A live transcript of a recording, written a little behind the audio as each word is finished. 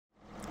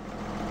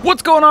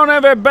What's going on,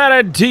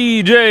 everybody?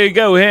 TJ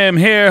Go Ham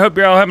here. Hope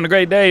you're all having a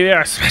great day.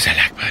 Yeah, smash that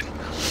like button.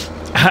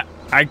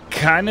 I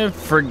kind of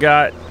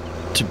forgot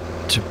to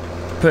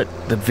put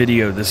the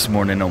video this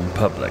morning on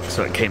public,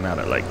 so it came out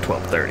at like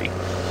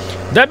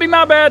 12:30. That'd be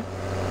my bad.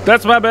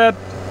 That's my bad.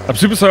 I'm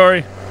super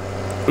sorry.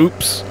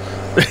 Oops.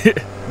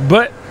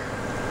 But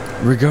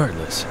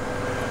regardless,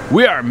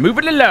 we are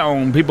moving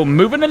along, people,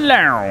 moving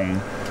along.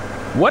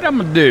 What I'm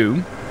gonna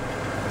do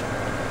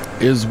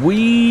is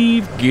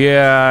we've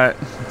got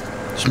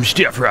some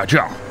stuff right,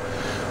 y'all.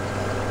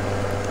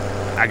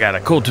 I got a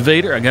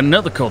cultivator, I got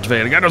another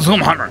cultivator, I got a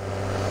zoom hammer.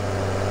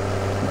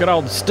 Got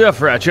all the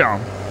stuff right, y'all.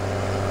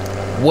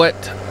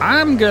 What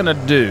I'm gonna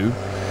do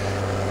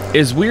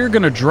is we're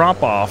gonna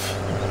drop off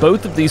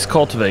both of these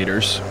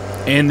cultivators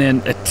and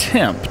then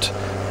attempt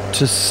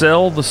to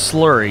sell the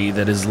slurry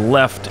that is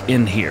left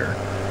in here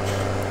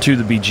to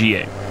the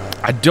BGA.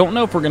 I don't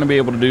know if we're gonna be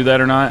able to do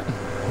that or not,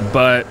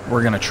 but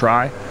we're gonna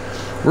try.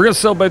 We're going to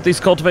sell both these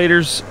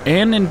cultivators,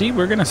 and indeed,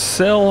 we're going to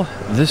sell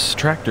this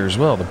tractor as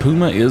well. The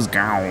Puma is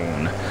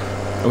gone.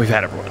 We've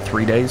had it for, what,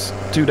 3 days?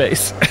 2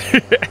 days?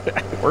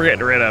 We're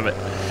getting rid of it.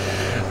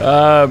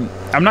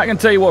 I'm not going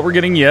to tell you what we're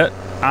getting yet.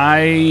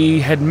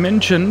 I had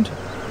mentioned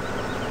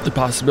the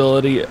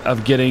possibility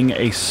of getting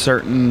a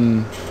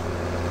certain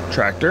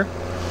tractor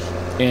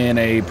in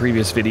a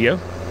previous video,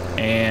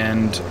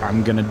 and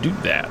I'm going to do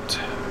that.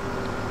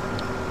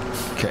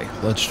 Okay,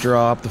 let's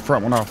drop the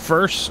front one off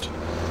first.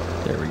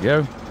 There we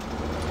go.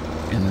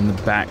 And then the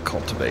back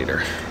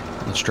cultivator.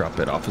 Let's drop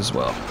it off as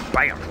well.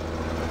 Bam!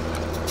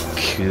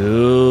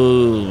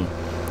 Cool.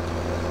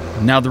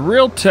 Now the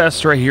real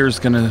test right here is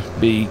going to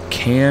be,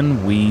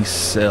 can we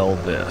sell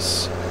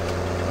this?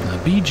 Now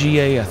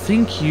BGA, I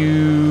think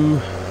you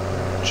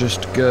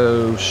just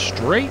go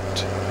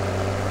straight.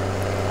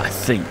 I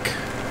think.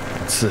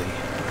 Let's see.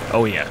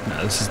 Oh yeah,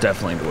 no, this is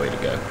definitely the way to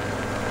go.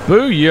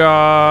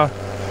 Booyah!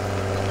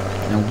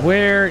 Now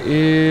where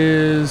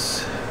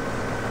is...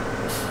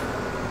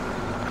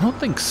 I don't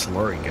think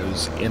slurry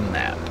goes in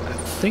that. I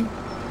think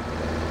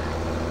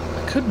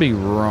I could be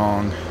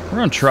wrong. We're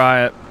gonna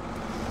try it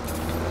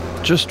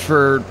just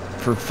for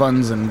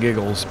funs and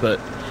giggles, but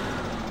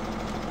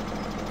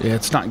yeah,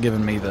 it's not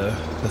giving me the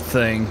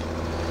thing.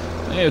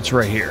 It's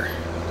right here.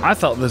 I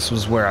thought this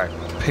was where I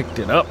picked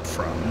it up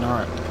from,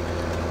 not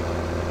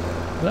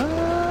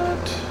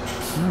that.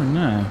 I don't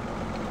know.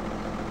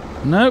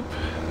 Nope,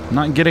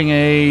 not getting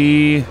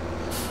a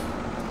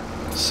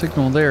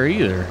signal there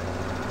either.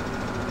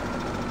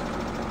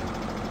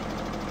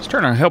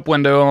 Turn our help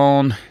window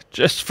on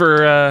just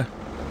for,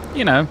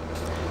 you know.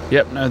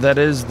 Yep, no, that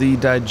is the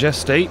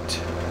digestate.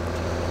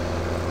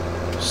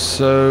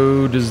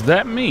 So, does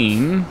that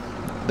mean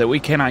that we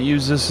cannot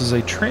use this as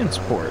a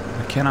transport?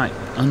 We cannot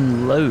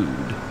unload?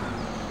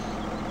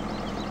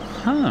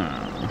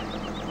 Huh.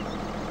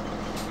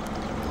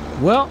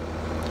 Well,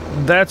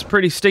 that's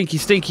pretty stinky,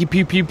 stinky,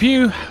 pew, pew,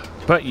 pew.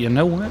 But you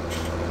know what?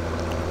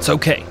 It's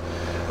okay.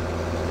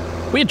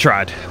 We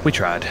tried. We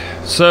tried.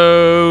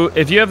 So,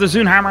 if you have the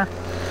Zoonhammer,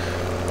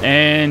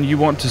 and you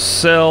want to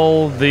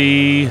sell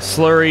the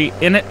slurry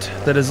in it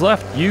that is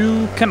left,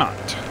 you cannot.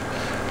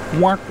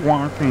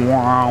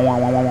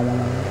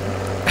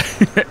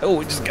 Oh,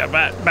 we just got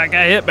got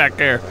hit back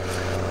there.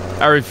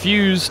 I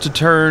refuse to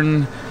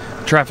turn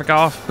traffic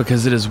off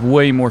because it is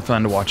way more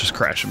fun to watch us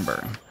crash and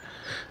burn.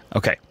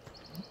 Okay,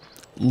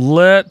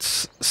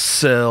 let's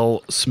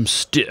sell some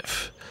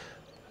stuff.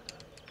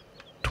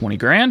 20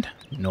 grand,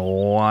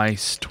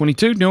 nice.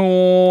 22,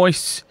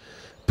 nice.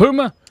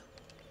 Puma,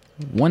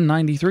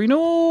 193,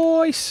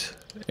 nice,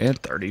 and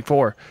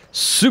 34,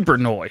 super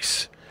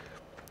nice.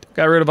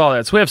 Got rid of all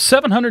that. So we have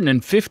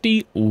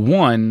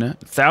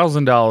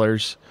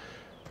 $751,000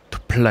 to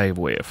play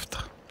with.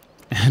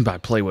 And by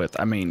play with,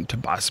 I mean to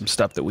buy some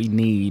stuff that we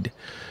need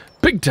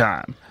big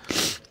time.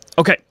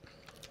 Okay,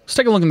 let's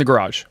take a look in the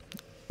garage.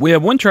 We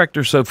have one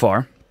tractor so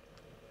far,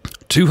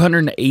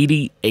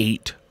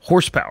 288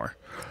 horsepower.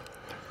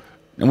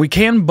 And we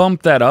can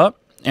bump that up.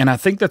 And I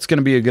think that's going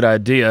to be a good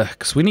idea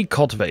because we need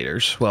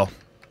cultivators. Well,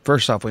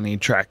 first off, we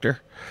need tractor.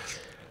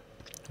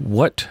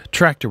 What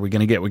tractor are we going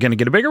to get? We're going to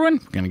get a bigger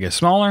one? We're going to get a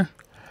smaller?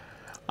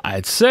 I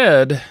had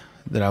said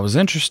that I was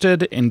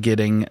interested in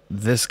getting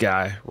this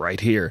guy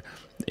right here,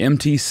 the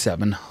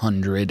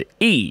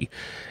MT700E.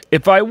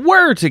 If I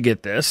were to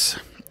get this,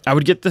 I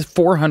would get the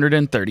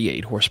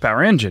 438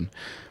 horsepower engine.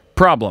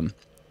 Problem,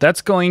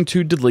 that's going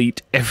to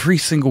delete every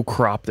single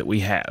crop that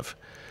we have.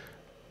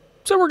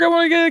 So we're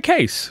going to get a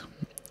case.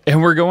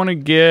 And we're going to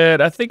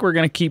get, I think we're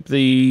going to keep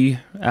the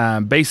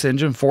base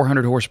engine,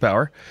 400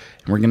 horsepower.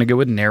 And we're going to go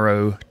with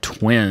narrow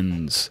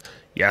twins.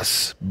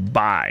 Yes,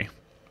 bye.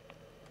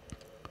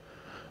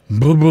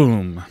 Boom,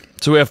 boom.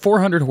 So we have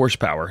 400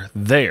 horsepower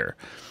there.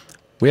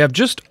 We have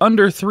just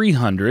under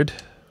 300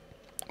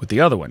 with the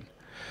other one.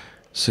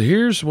 So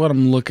here's what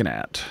I'm looking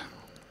at.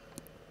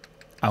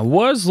 I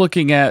was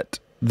looking at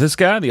this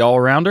guy, the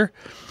all-rounder.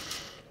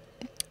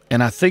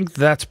 And I think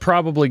that's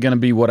probably going to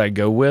be what I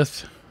go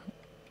with.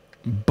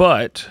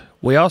 But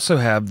we also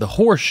have the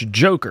Horse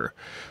Joker,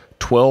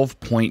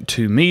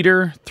 12.2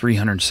 meter,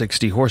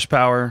 360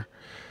 horsepower,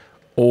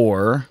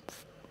 or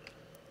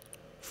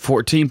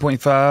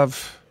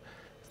 14.5,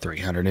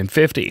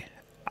 350.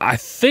 I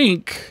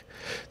think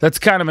that's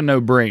kind of a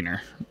no-brainer.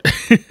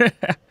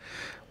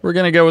 We're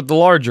going to go with the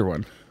larger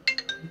one.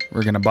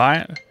 We're going to buy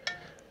it.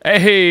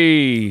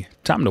 Hey,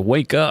 time to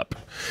wake up.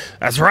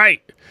 That's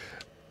right.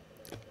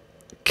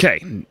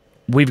 Okay,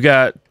 we've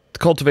got the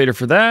cultivator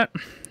for that.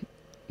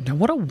 Now,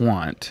 what I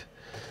want...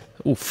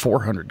 Oh,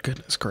 400,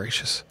 goodness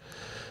gracious.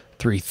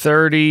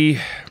 330.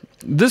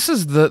 This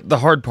is the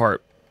hard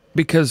part,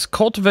 because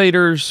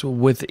cultivators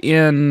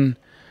within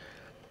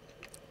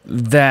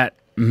that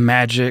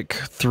magic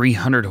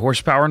 300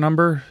 horsepower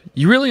number,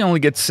 you really only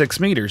get 6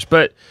 meters.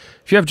 But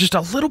if you have just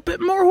a little bit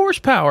more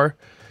horsepower,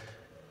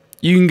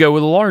 you can go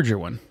with a larger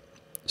one.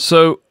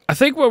 So I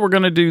think what we're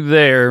going to do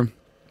there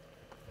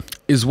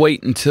is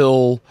wait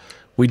until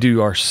we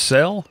do our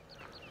sell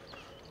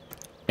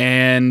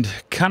and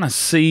kind of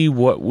see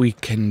what we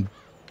can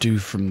do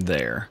from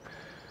there.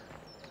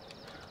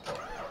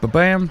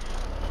 Ba-bam.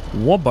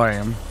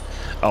 Wa-bam.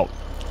 Oh,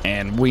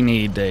 and we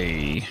need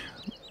a...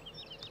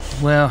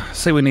 Well,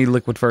 say we need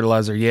liquid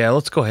fertilizer. Yeah,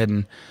 let's go ahead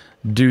and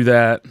do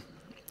that.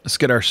 Let's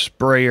get our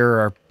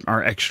sprayer,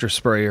 our extra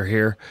sprayer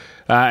here.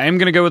 I am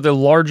going to go with the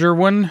larger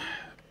one,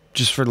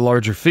 just for the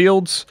larger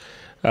fields.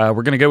 We're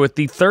going to go with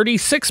the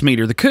 36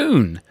 meter, the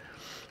Coon.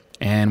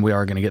 And we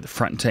are going to get the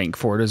front tank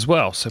for it as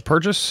well. So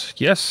purchase,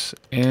 yes,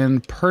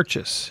 and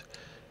purchase,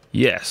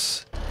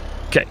 yes.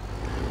 Okay,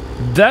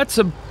 that's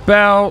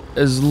about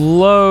as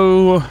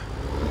low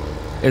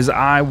as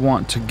I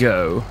want to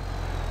go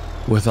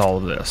with all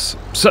of this.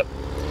 So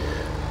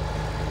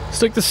let's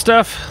take the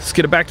stuff, let's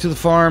get it back to the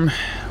farm.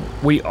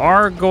 We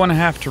are going to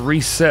have to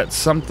reset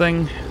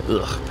something.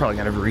 Ugh, probably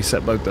gonna have to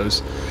reset both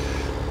those.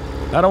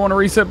 I don't want to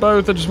reset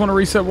both, I just want to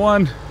reset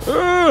one.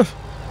 Ugh.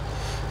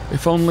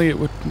 If only it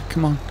would.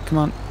 Come on, come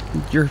on.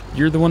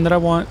 You're the one that I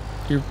want.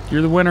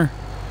 You're the winner.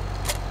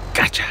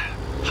 Gotcha.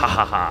 Ha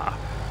ha ha.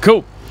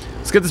 Cool.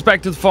 Let's get this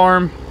back to the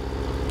farm.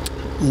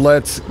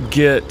 Let's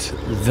get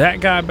that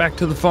guy back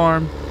to the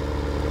farm.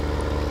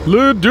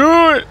 Let's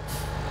do it.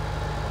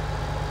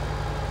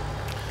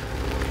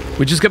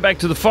 We just got back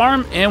to the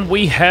farm and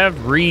we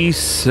have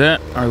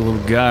reset our little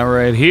guy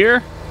right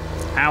here.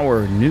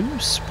 Our new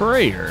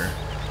sprayer.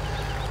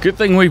 Good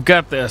thing we've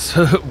got this.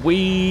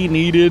 We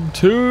needed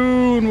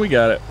 2 and we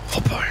got it.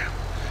 Oh boy.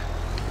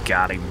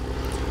 Got him.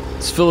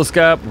 Let's fill this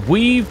guy up.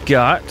 We've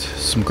got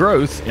some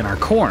growth in our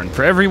corn.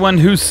 For everyone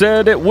who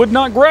said it would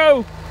not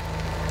grow.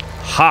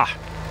 Ha.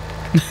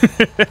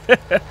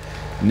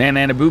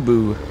 Nana boo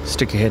boo.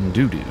 Stick your head in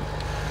doo doo.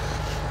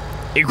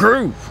 It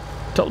grew.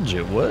 Told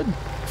you it would.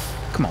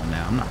 Come on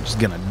now. I'm not just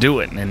gonna do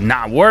it and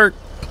not work.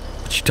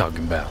 What you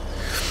talking about?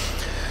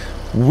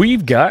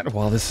 We've got,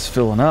 while this is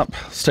filling up,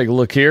 let's take a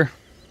look here.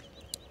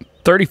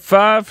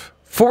 35,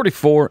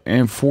 44,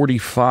 and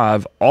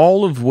 45,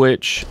 all of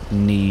which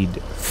need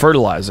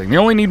fertilizing. They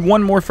only need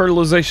one more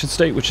fertilization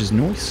state, which is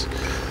nice.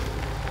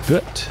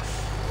 But,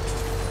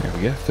 there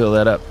we go, fill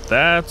that up.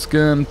 That's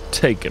gonna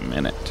take a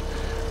minute.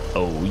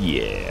 Oh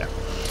yeah.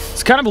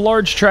 It's kind of a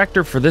large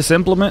tractor for this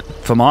implement,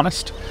 if I'm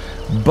honest,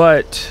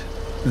 but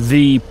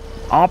the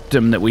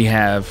Optum that we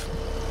have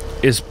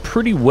is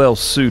pretty well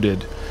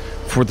suited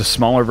for the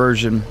smaller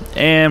version,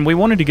 and we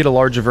wanted to get a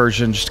larger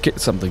version just to get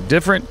something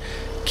different.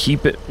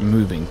 Keep it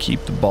moving,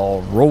 keep the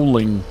ball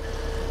rolling,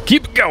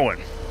 keep it going.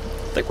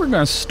 I think we're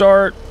going to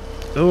start.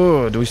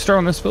 Oh, do we start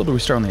on this field or do we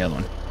start on the other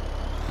one?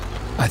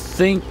 I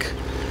think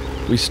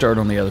we start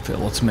on the other field.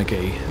 Let's make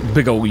a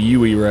big old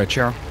Yui right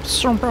here.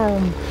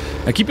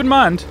 Now keep in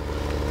mind,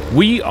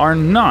 we are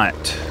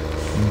not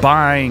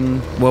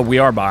buying, well, we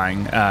are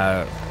buying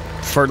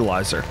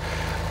fertilizer.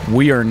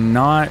 We are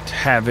not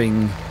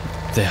having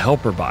the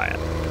helper buy it.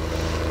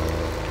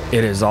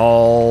 It is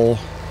all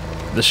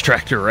this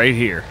tractor right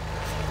here.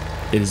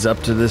 It is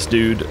up to this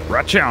dude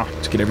right now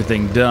to get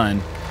everything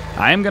done.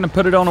 I am going to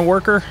put it on a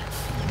worker,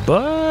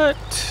 but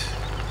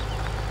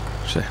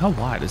actually, how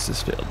wide is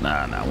this field?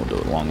 Nah, we'll do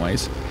it long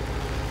ways.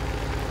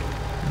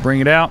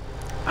 Bring it out.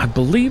 I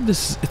believe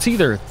this, it's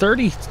either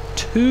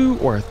 32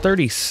 or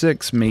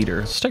 36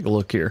 meters. Let's take a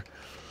look here.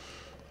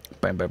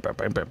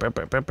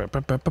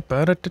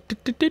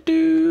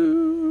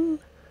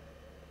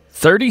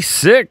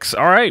 36.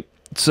 All right.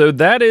 So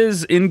that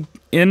is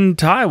in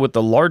tie with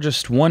the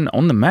largest one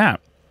on the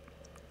map.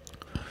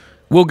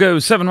 We'll go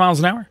 7 miles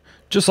an hour,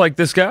 just like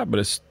this guy, but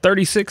it's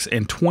 36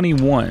 and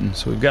 21.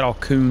 So we've got all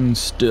coon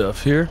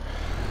stuff here.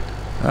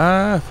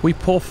 If we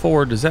pull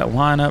forward, does that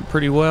line up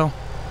pretty well?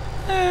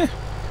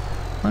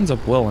 Lines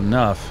up well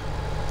enough.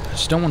 I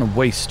just don't want to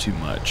waste too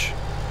much.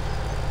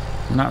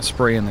 We're not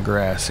spraying the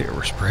grass here.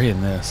 We're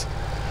spraying this.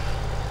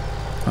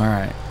 All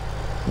right.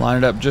 Line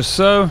it up just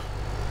so.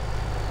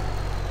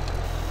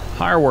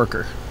 Hire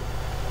worker.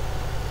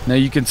 Now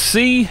you can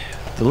see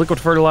the liquid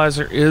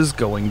fertilizer is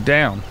going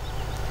down.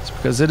 It's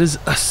because it is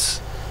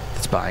us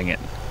that's buying it,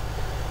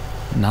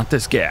 not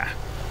this guy.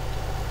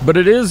 But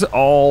it is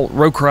all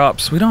row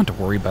crops. We don't have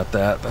to worry about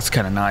that. That's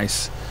kind of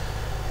nice.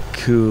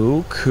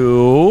 Cool,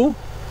 cool. All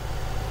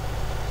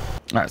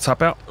right, let's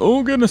hop out.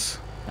 Oh, goodness.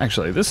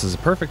 Actually, this is a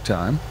perfect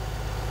time.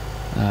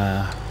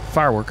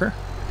 Fireworker.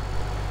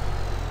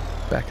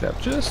 Back it up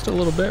just a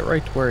little bit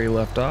right to where he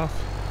left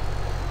off.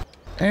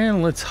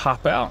 And let's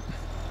hop out.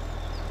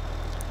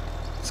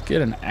 Let's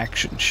get an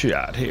action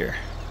shot here.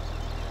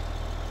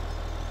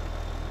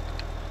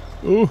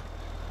 Ooh,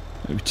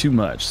 maybe too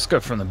much. Let's go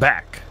from the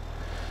back.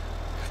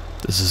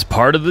 This is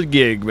part of the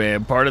gig,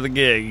 man. Part of the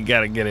gig. You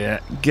gotta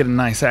get a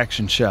nice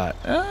action shot.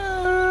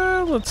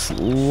 Let's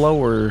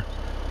lower.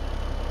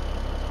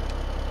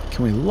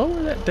 Can we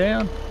lower that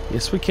down?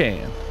 Yes, we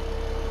can.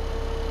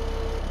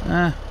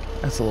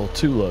 That's a little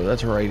too low.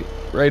 That's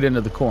right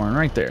into the corn,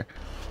 right there.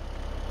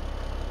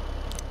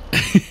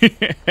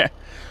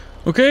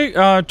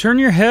 Okay, turn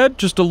your head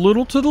just a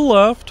little to the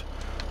left.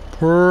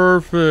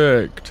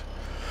 Perfect.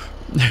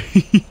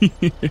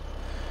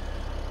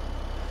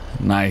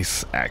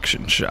 Nice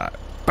action shot.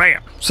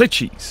 Bam! Say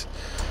cheese.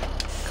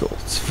 Cool.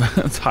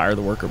 Let's hire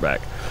the worker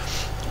back.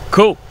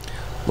 Cool.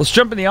 Let's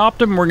jump in the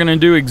Optim. We're going to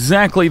do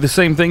exactly the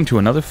same thing to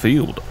another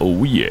field.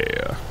 Oh,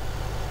 yeah.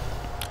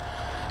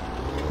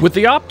 With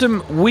the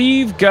Optim,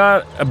 we've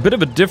got a bit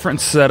of a different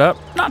setup.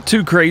 Not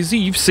too crazy.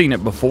 You've seen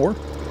it before.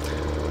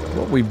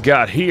 What we've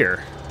got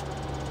here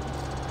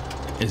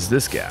is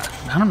this guy.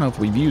 I don't know if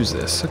we've used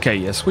this. Okay,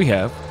 yes, we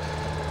have.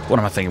 What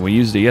am I thinking? We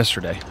used it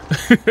yesterday.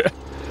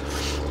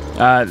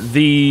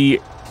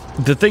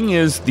 The thing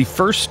is, the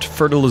first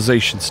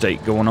fertilization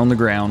state going on the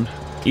ground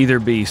either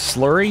be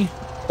slurry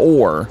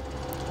or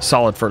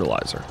solid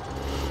fertilizer.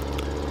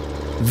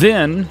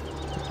 Then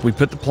we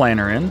put the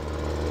planter in,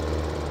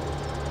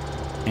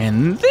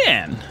 and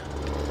then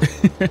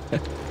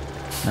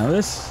now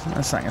that's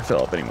not gonna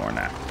fill up anymore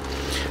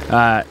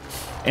now.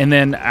 And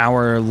then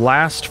our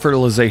last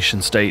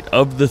fertilization state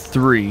of the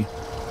 3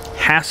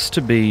 has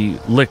to be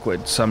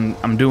liquid. So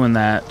I'm doing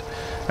that.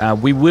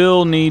 We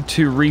will need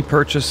to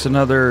repurchase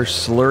another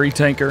slurry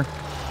tanker,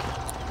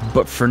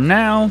 but for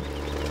now,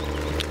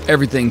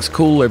 everything's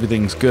cool,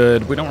 everything's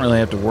good. We don't really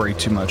have to worry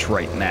too much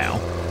right now.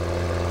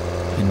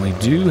 And we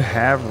do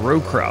have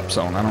row crops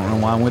on. I don't know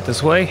why I went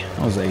this way.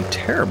 That was a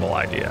terrible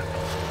idea.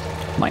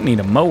 Might need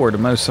a mower to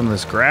mow some of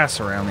this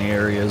grass around the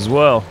area as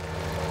well.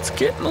 It's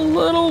getting a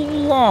little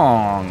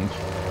long.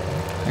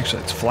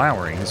 Actually, it's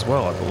flowering as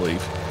well, I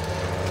believe.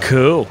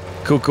 Cool.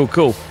 Cool, cool,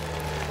 cool.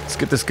 Let's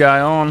get this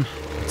guy on.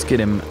 Let's get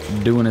him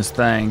doing his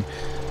thing.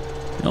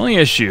 The only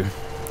issue,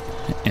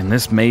 and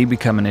this may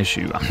become an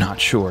issue, I'm not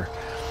sure,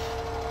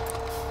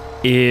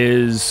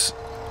 is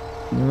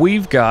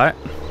we've got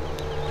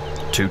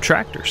 2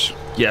 tractors.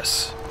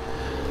 Yes.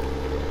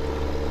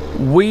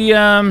 We,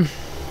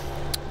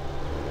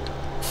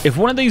 if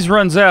one of these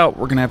runs out,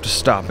 we're going to have to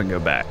stop and go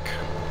back.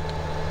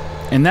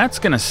 And that's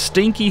going to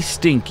stinky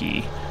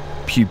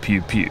pew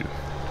pew pew.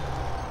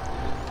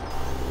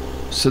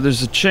 So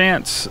there's a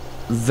chance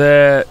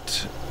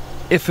that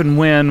if and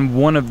when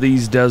one of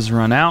these does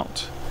run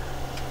out,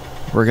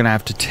 we're going to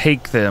have to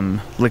take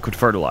them liquid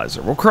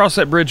fertilizer. We'll cross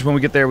that bridge when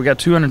we get there. We got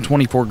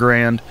 224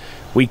 grand.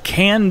 We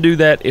can do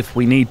that if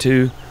we need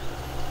to.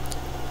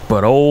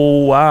 But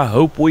oh, I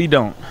hope we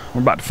don't.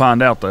 We're about to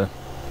find out though.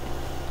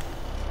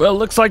 Well,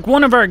 looks like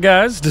one of our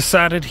guys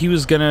decided he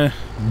was going to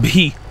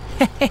be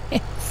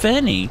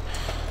funny.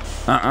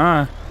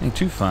 Ain't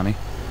too funny.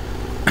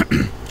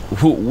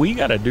 We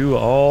got to do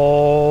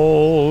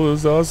all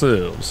this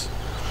ourselves.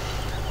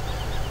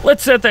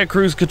 Let's set that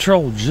cruise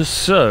control just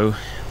so.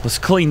 Let's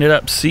clean it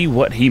up, see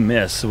what he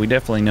missed. So we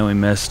definitely know he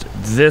missed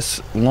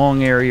this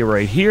long area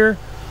right here.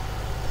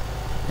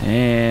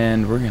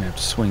 And we're going to have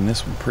to swing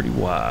this one pretty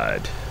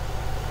wide.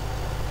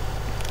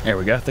 There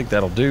we go. I think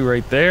that'll do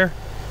right there.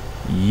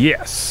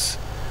 Yes.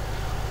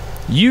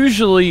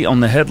 Usually on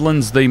the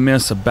headlands, they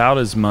miss about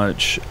as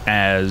much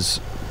as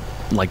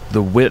like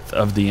the width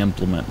of the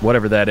implement,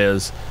 whatever that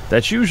is.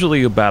 That's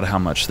usually about how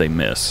much they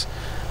miss.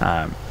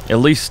 At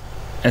least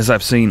as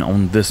I've seen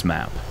on this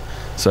map.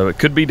 So it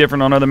could be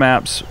different on other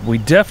maps. We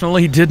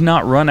definitely did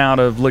not run out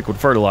of liquid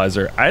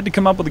fertilizer. I had to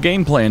come up with a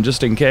game plan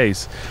just in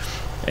case.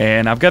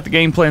 And I've got the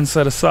game plan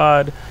set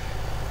aside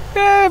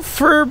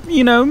for,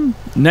 you know,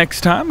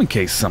 next time in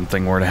case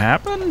something were to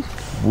happen.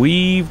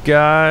 We've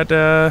got,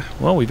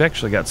 well, we've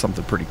actually got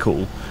something pretty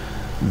cool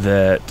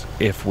that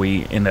if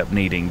we end up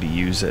needing to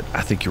use it,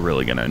 I think you're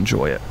really going to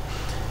enjoy it.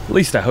 At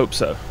least I hope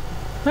so.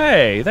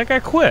 Hey, that guy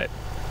quit.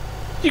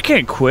 You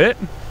can't quit.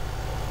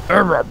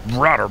 Alright,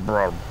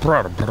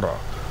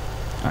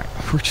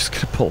 we're just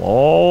going to pull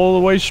all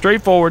the way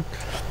straight forward.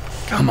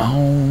 Come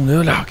on,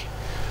 little dog.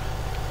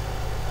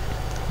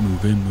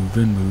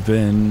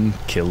 Moving.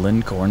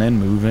 Killing corn and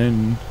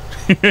moving.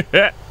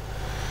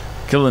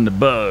 Killing the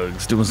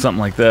bugs, doing something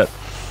like that.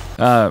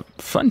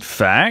 Fun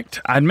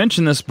fact, I'd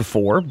mentioned this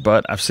before,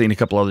 but I've seen a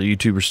couple other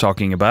YouTubers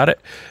talking about it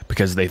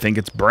because they think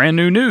it's brand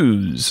new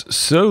news.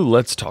 So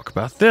let's talk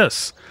about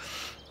this.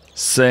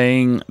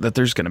 Saying that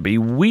there's going to be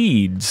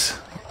weeds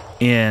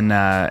in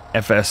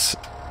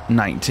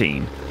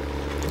FS17.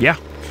 Yeah.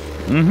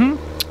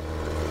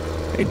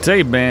 Hey, tell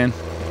you, man,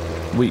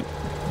 we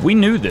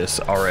knew this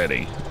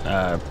already.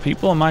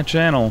 People on my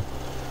channel,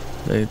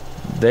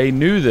 they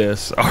knew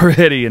this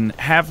already and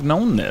have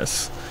known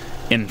this.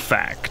 In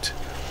fact,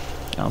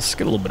 let's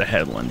get a little bit of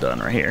headland done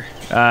right here.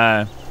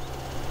 I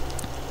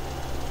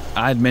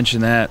had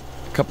mentioned that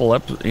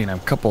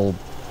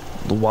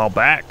a while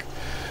back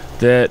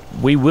that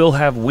we will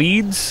have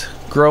weeds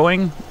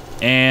growing,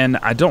 and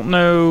I don't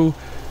know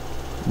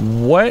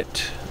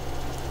what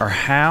or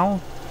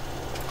how,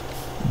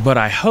 but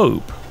I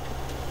hope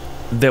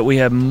that we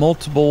have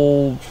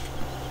multiple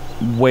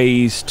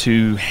ways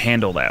to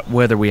handle that,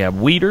 whether we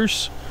have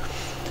weeders,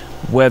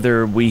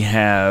 whether we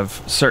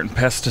have certain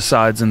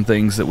pesticides and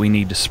things that we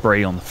need to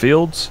spray on the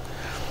fields,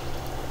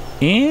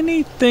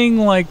 anything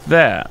like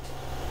that.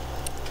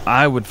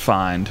 I would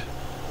find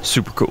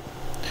super cool.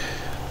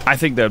 I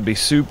think that would be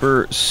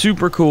super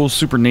cool,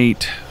 super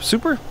neat.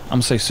 I'm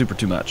gonna say super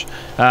too much.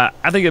 I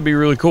think it'd be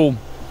really cool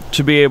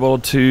to be able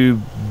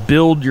to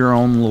build your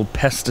own little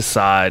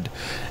pesticide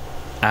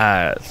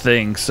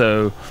thing.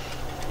 So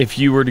if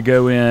you were to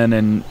go in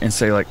and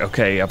say, like,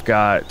 okay, I've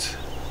got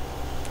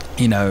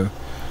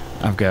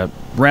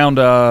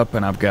Roundup,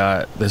 and I've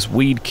got this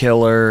weed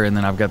killer, and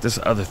then I've got this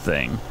other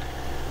thing,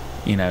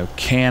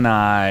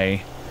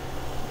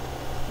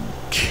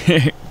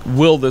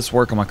 will this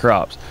work on my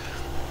crops?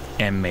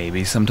 And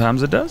maybe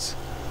sometimes it does.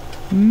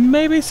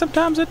 Maybe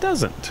sometimes it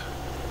doesn't.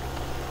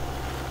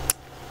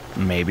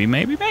 Maybe.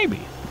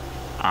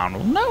 I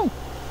don't know.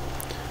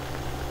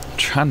 I'm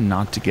trying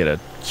not to get a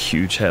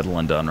huge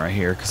headland done right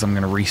here, because I'm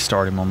going to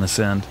restart him on this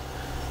end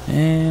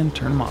and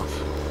turn him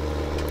off.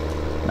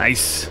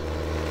 Nice.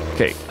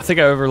 Okay, I think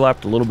I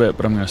overlapped a little bit,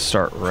 but I'm going to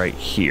start right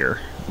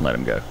here and let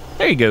him go.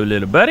 There you go,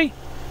 little buddy.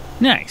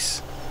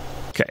 Nice.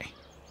 Okay.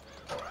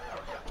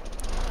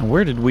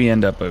 Where did we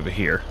end up over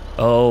here?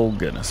 Oh,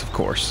 goodness, of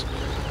course.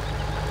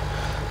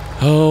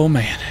 Oh,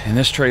 man. And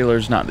this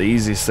trailer's not the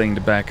easiest thing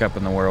to back up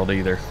in the world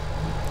either.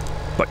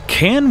 But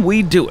can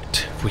we do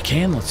it? If we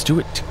can, let's do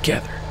it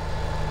together.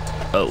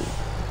 Oh,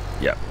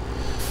 yep.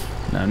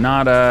 No,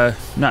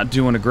 not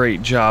doing a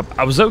great job.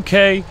 I was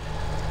okay,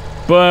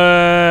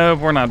 but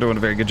we're not doing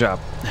a very good job.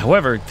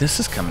 However, this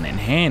is coming in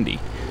handy.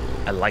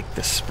 I like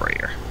this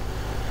sprayer.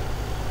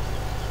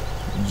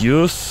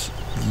 Yes.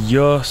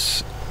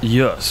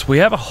 We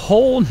have a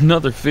whole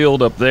nother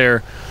field up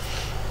there,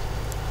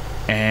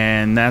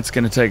 and that's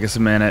going to take us a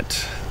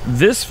minute.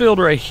 This field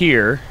right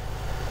here,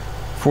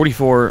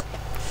 44,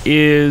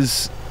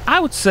 is, I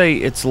would say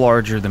it's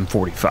larger than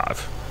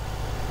 45.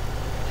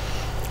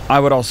 I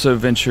would also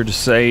venture to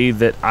say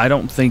that I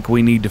don't think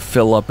we need to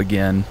fill up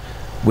again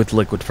with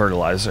liquid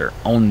fertilizer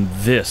on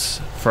this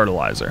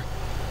fertilizer.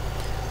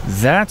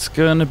 That's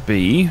going to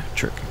be a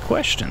tricky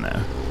question,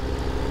 though.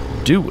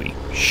 Do we?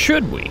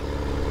 Should we?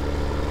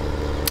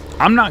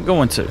 I'm not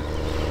going to.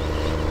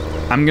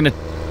 I'm gonna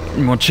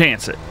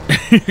chance it,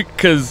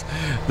 because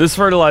this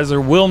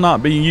fertilizer will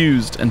not be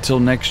used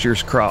until next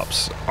year's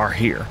crops are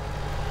here.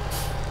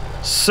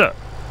 So,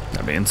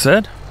 that being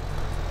said,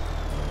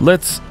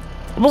 let's...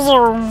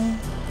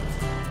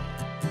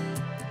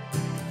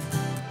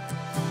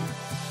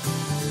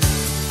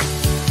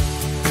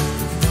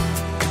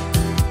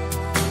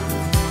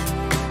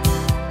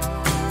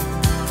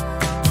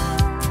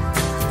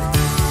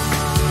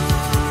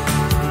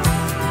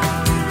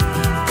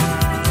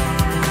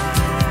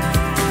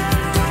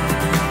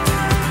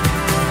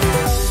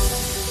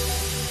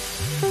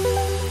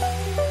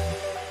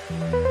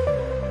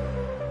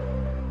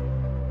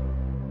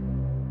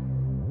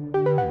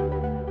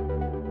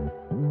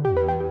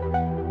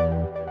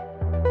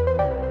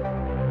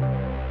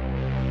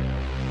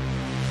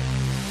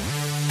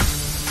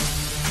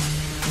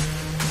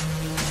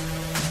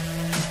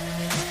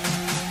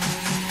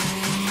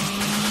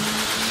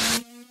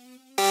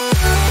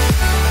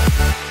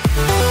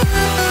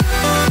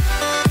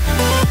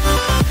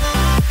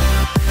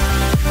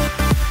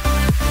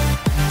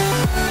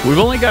 We've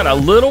only got a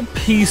little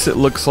piece, it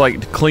looks like,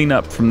 to clean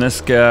up from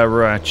this guy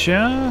right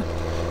here.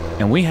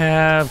 And we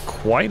have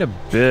quite a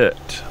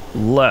bit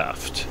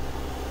left.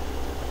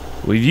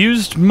 We've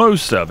used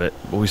most of it,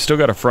 but we still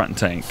got a front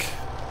tank.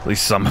 At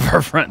least some of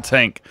our front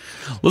tank.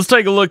 Let's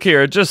take a look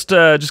here. Just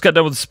got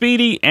done with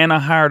Speedy, and I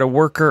hired a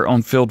worker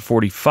on field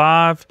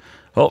 45.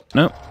 Oh,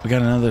 no, we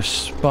got another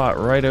spot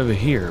right over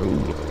here.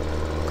 Ooh,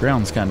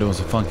 ground's kind of doing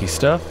some funky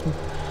stuff.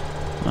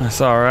 That's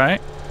all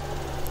right.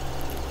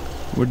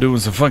 We're doing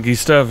some funky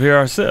stuff here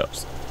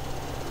ourselves.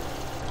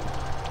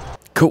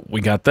 Cool,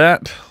 we got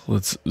that.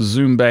 Let's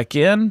zoom back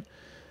in,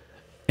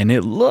 and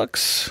it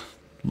looks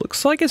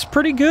like it's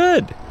pretty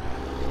good.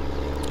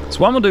 So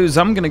what I'm gonna do is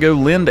I'm gonna go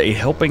lend a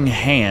helping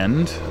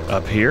hand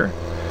up here.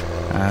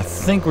 I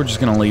think we're just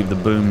gonna leave the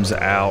booms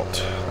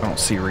out. I don't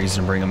see a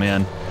reason to bring them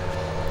in.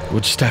 We'll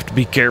just have to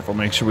be careful,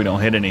 make sure we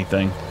don't hit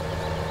anything.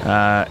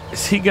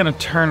 Is he gonna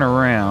turn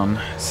around?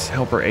 Is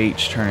helper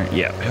H turning?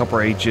 Yeah,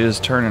 helper H is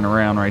turning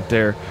around right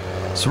there.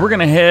 So we're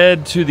gonna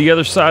head to the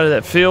other side of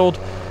that field,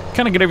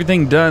 kind of get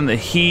everything done that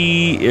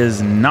he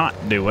is not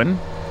doing.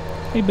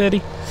 Hey,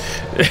 Betty.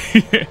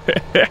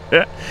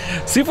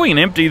 See if we can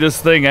empty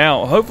this thing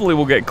out. Hopefully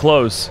we'll get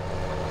close.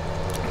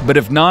 But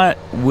if not,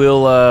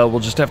 we'll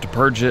just have to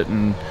purge it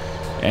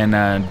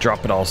and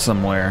drop it all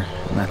somewhere,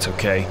 and that's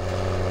okay.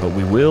 But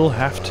we will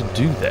have to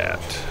do that.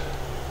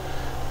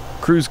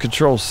 Cruise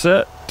control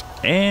set,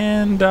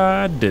 and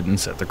I didn't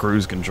set the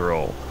cruise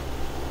control.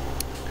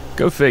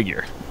 Go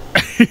figure.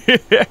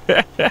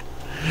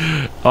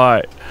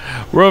 Alright,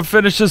 we're gonna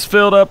finish this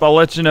filled up. I'll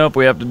let you know if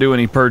we have to do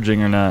any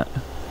purging or not.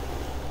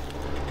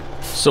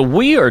 So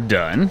we are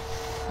done,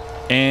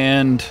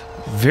 and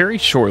very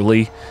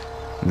shortly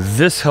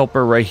this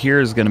helper right here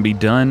is going to be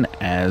done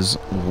as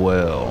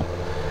well.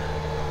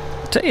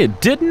 I'll tell you, it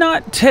did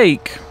not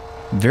take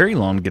very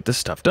long to get this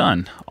stuff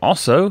done.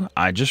 Also,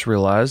 I just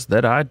realized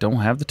that I don't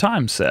have the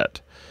time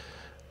set.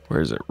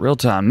 Where is it? Real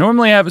time.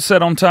 Normally I have it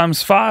set on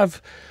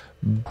 ×5,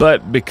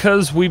 but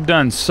because we've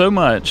done so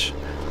much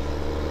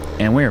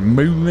and we're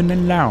moving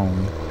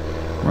along,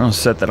 we're going to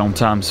set that on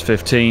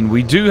 ×15.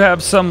 We do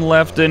have some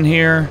left in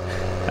here.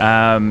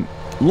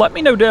 Let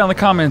me know down in the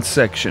comments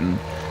section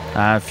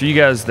for you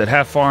guys that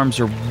have farms,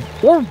 or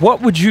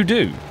what would you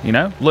do? You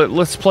know,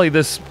 let's play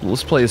this.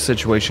 Let's play a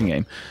situation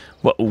game.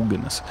 What? Oh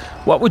goodness!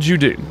 What would you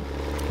do?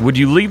 Would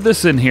you leave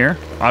this in here?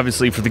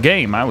 Obviously, for the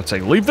game, I would say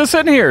leave this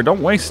in here.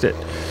 Don't waste it.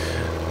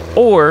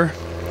 Or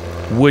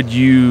would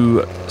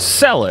you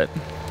sell it,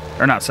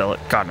 or not sell it?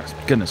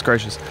 Goodness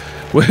gracious!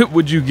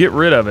 Would you get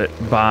rid of it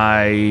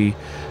by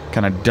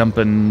kind of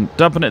dumping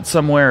it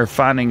somewhere, or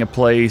finding a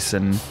place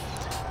and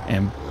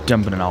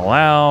dumping it all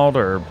out,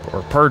 or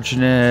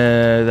purging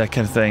it, that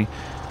kind of thing?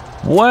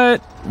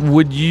 What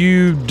would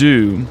you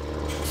do?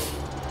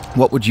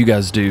 What would you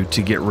guys do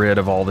to get rid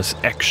of all this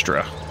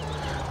extra?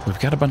 We've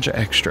got a bunch of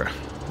extra.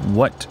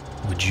 What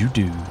would you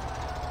do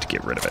to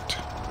get rid of it?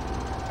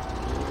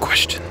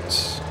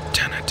 Questions.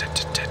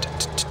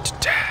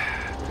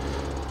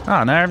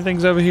 Ah, now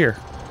everything's over here.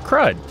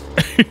 Crud.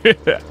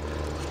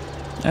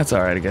 That's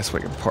alright, I guess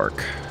we can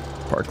park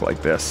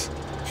like this.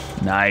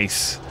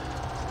 Nice.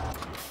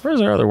 Where's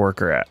our other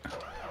worker at?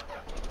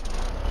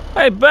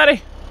 Hey,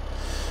 buddy!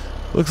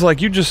 Looks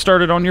like you just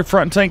started on your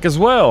front tank as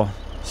well.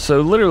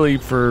 So literally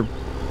for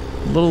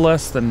a little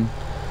less than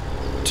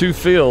 2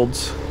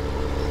 fields,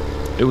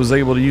 it was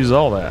able to use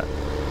all that.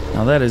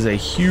 Now that is a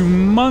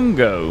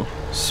humongo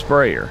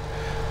sprayer.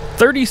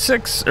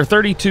 36 or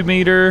 32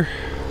 meter.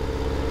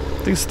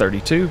 I think it's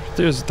 32.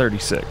 There's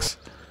 36.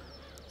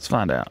 Let's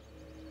find out.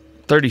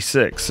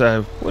 36.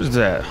 So what is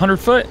that? 100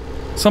 foot?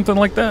 Something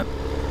like that?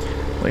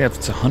 Look, if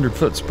it's a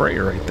 100-foot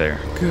sprayer right there.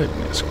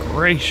 Goodness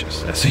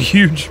gracious, that's a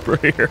huge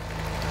sprayer.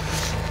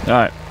 All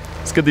right,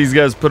 let's get these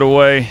guys put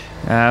away.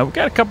 We got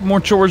a couple more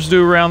chores to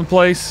do around the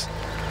place.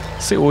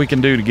 See what we can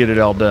do to get it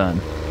all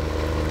done.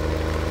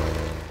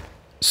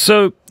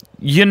 So,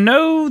 you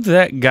know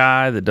that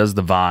guy that does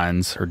the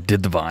vines, or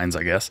did the vines,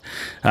 I guess.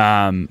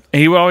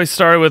 He would always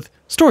start with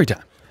story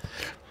time.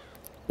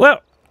 Well,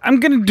 I'm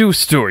gonna do a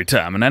story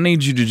time, and I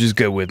need you to just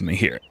go with me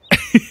here.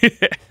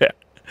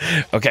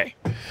 Okay.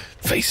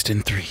 Faced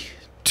in 3,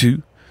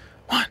 2,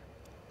 1.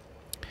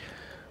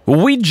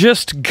 We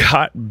just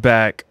got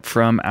back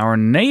from our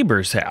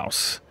neighbor's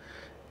house,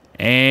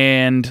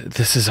 and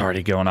this is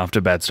already going off to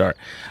a bad start.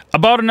 I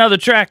bought another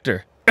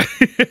tractor.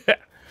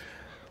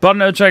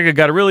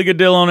 Got a really good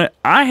deal on it.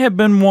 I have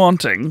been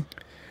wanting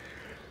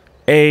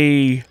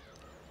a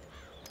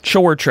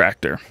chore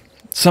tractor,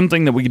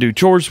 something that we can do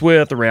chores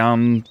with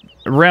around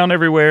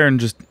everywhere, and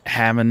just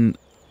having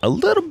a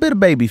little bit of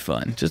baby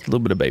fun, just a little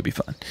bit of baby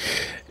fun.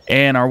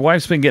 And our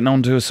wife's been getting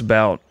on to us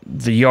about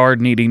the yard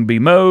needing to be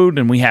mowed,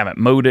 and we haven't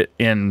mowed it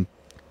in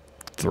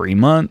 3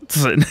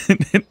 months. And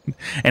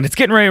it's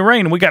getting ready to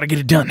rain, and we got to get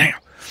it done now.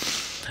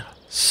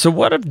 So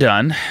what I've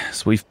done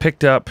is we've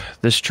picked up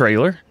this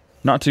trailer.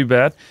 Not too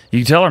bad. You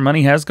can tell our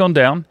money has gone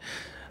down.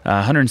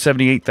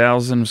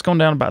 $178,000. It's gone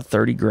down about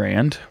 30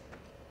 grand.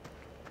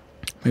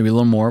 Maybe a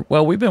little more.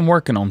 Well, we've been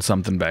working on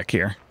something back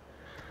here.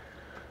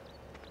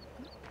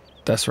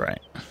 That's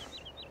right.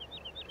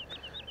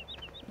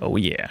 Oh,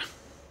 yeah.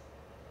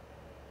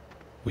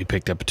 We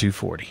picked up a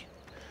 240.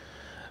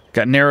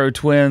 Got narrow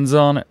twins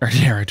on it. Or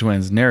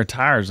narrow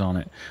tires on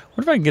it.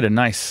 What if I can get a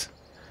nice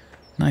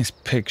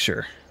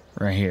picture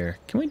right here?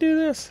 Can we do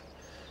this?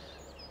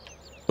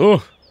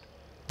 Oh,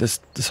 this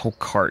whole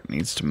cart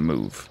needs to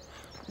move.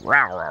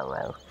 Can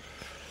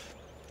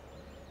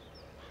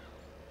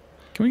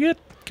we get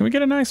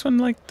a nice one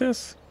like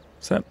this?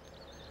 Is that?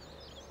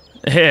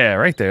 Yeah,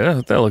 right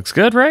there. That looks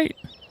good, right?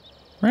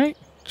 Right?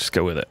 Just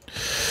go with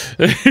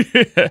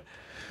it.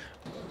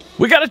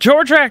 We got a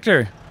chore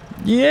tractor.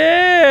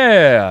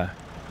 Yeah.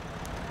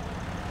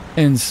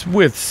 And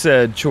with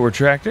said chore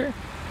tractor,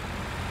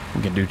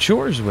 we can do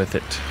chores with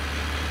it.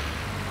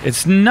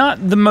 It's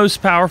not the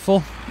most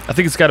powerful. I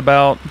think it's got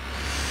about,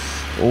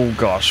 oh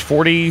gosh,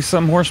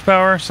 40-some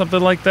horsepower,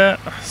 something like that.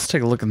 Let's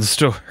take a look in the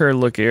store.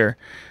 Look here.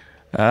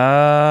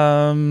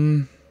 Where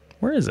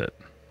is it?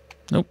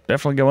 Nope,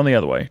 definitely going the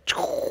other way.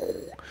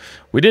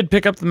 We did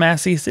pick up the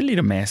Massey. It's a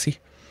little Massey.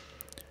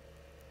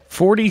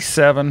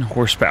 47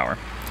 horsepower.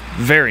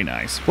 Very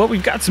nice. Well,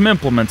 we've got some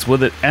implements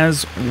with it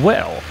as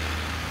well.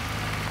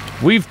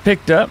 We've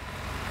picked up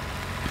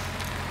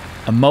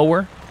a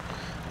mower,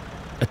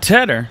 a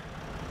tedder,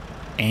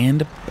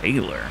 and a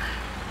baler.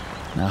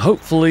 Now,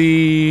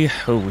 hopefully...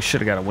 Oh, we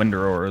should have got a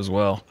windrower as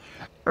well.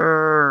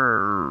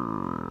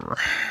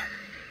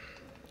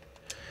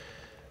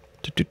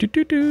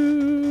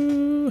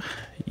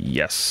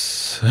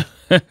 Yes.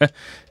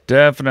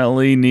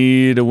 Definitely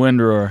need a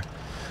windrower.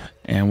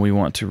 And we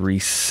want to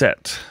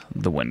reset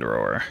the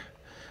windrower.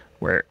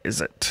 Where is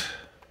it?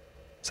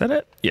 Is that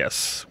it?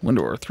 Yes.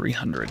 Windrower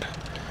 300.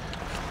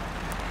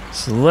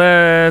 So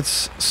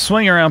let's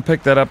swing around,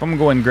 pick that up. I'm going to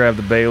go ahead and grab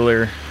the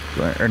baler.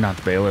 Or not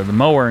the baler, the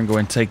mower, and go ahead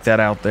and take that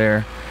out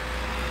there.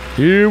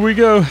 Here we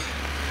go.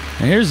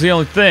 And here's the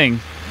only thing.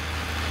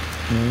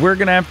 We're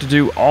going to have to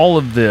do all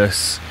of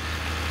this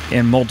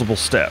in multiple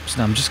steps.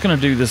 Now, I'm just going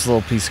to do this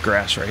little piece of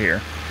grass right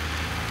here.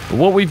 But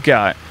what we've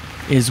got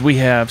is we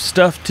have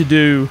stuff to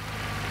do.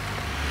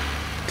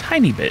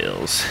 Tiny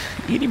bales.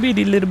 Itty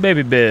bitty little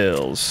baby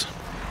bales.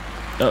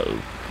 Uh-oh.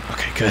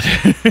 Okay, good.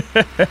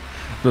 I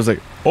was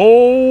like,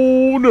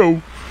 oh no.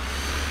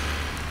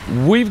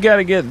 We've got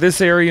to get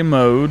this area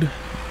mowed,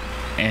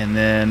 and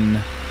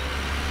then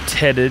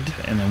tedded,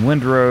 and then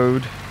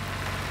windrowed.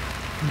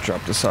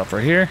 Drop this off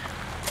right here.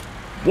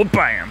 Whoop,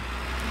 bam.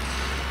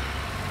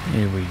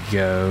 Here we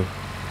go.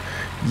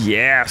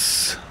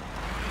 Yes.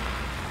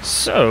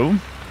 So,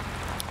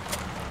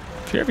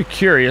 if you're ever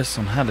curious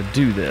on how to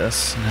do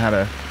this, and how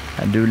to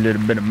do a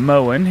little bit of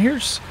mowing,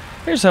 here's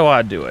how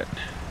I do it.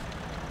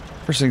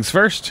 First things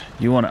first,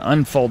 you want to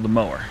unfold the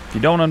mower. If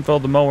you don't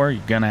unfold the mower,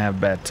 you're going to have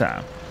a bad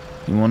time.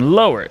 You want to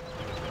lower it,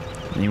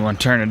 and you want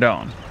to turn it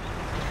on.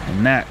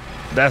 And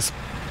that's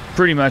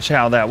pretty much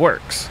how that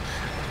works.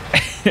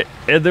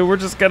 And then we're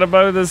just going to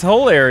mow this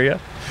whole area.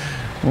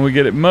 When we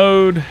get it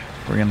mowed,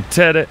 we're going to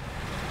ted it,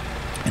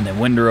 and then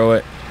windrow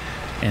it,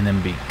 and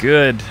then be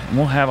good. And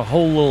we'll have a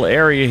whole little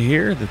area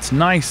here that's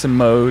nice and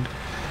mowed,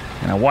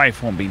 and our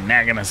wife won't be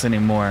nagging us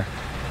anymore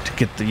to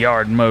get the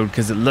yard mowed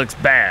because it looks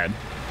bad.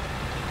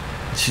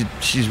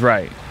 She's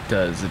right. It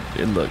does.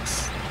 It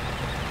looks...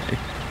 It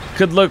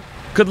could look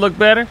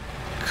better.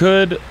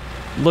 Could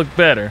look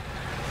better.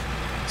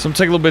 So I'm going to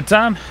take a little bit of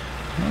time.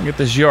 I'm going to get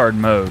this yard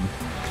mowed.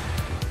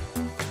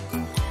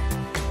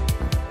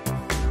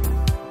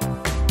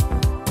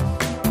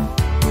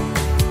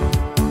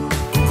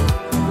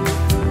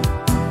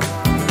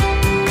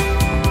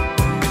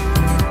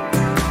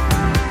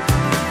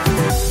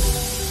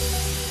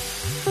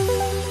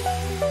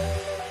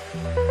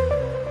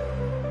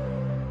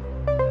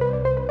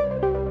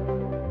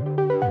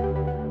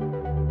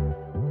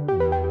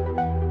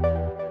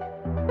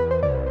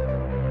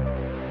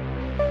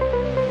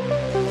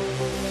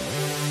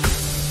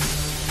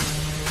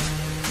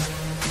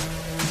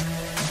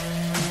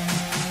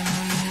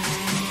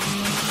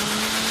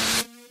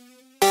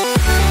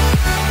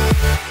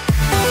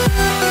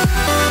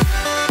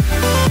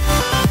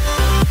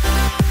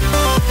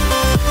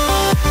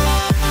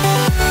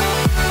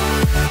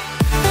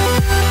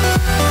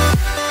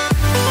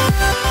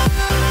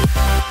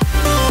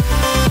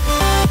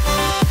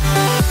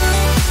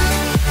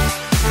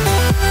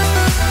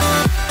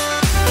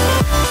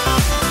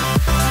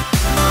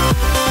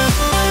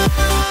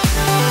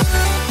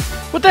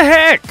 What the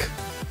heck?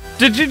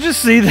 Did you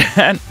just see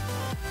that?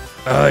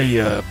 Oh,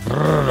 yeah.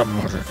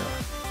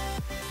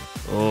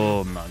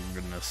 Oh, my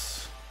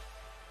goodness.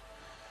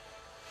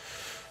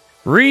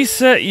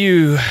 Reset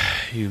you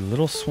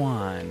little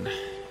swine.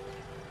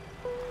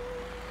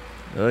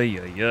 Ay,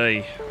 ay,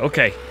 ay.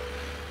 Okay,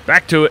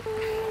 back to it.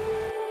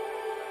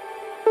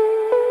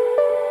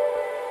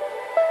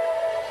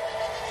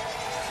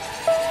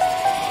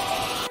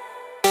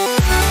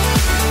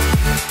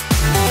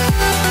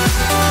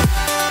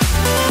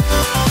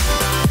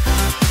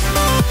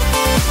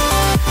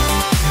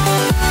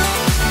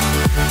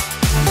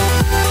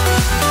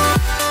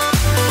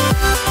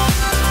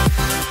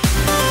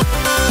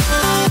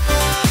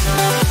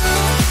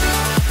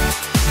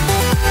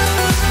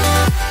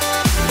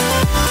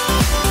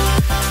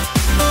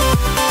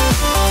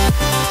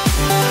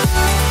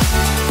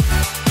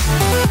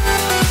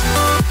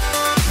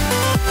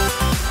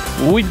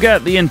 We've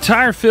got the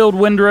entire field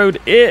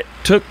windrowed. It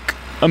took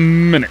a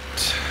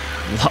minute.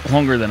 A lot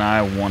longer than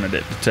I wanted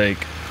it to take.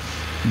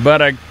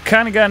 But I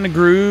kind of got in the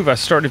groove. I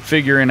started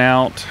figuring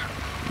out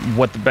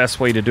what the best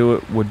way to do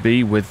it would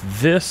be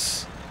with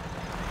this.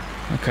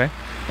 Okay.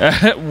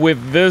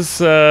 With this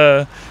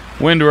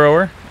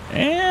windrower.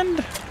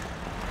 And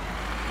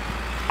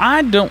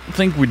I don't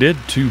think we did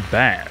too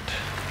bad.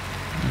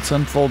 Let's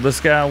unfold this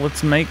guy.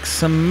 Let's make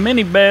some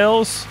mini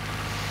bales.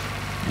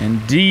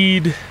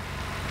 Indeed.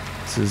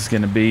 This is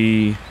going to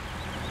be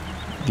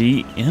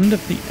the end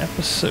of the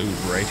episode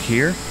right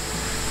here.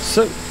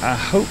 So, I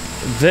hope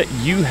that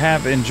you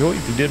have enjoyed.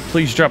 If you did,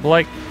 please drop a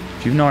like.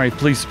 If you've not already,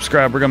 please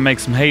subscribe. We're going to make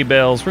some hay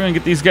bales. We're going to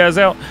get these guys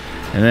out.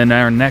 And then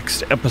our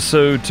next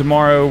episode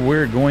tomorrow,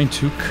 we're going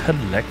to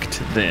collect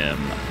them.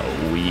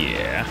 Oh,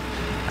 yeah.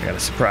 I got a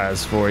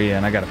surprise for you,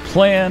 and I got a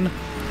plan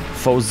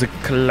for the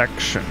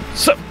collection.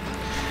 So,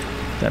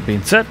 that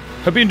being said,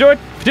 hope you enjoyed.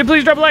 If you did,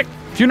 please drop a like.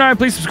 If you're not,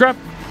 please subscribe.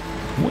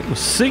 We will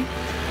see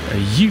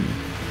you.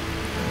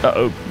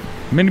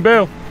 Mini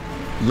Bell,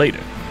 later.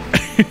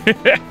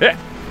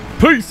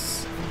 Peace.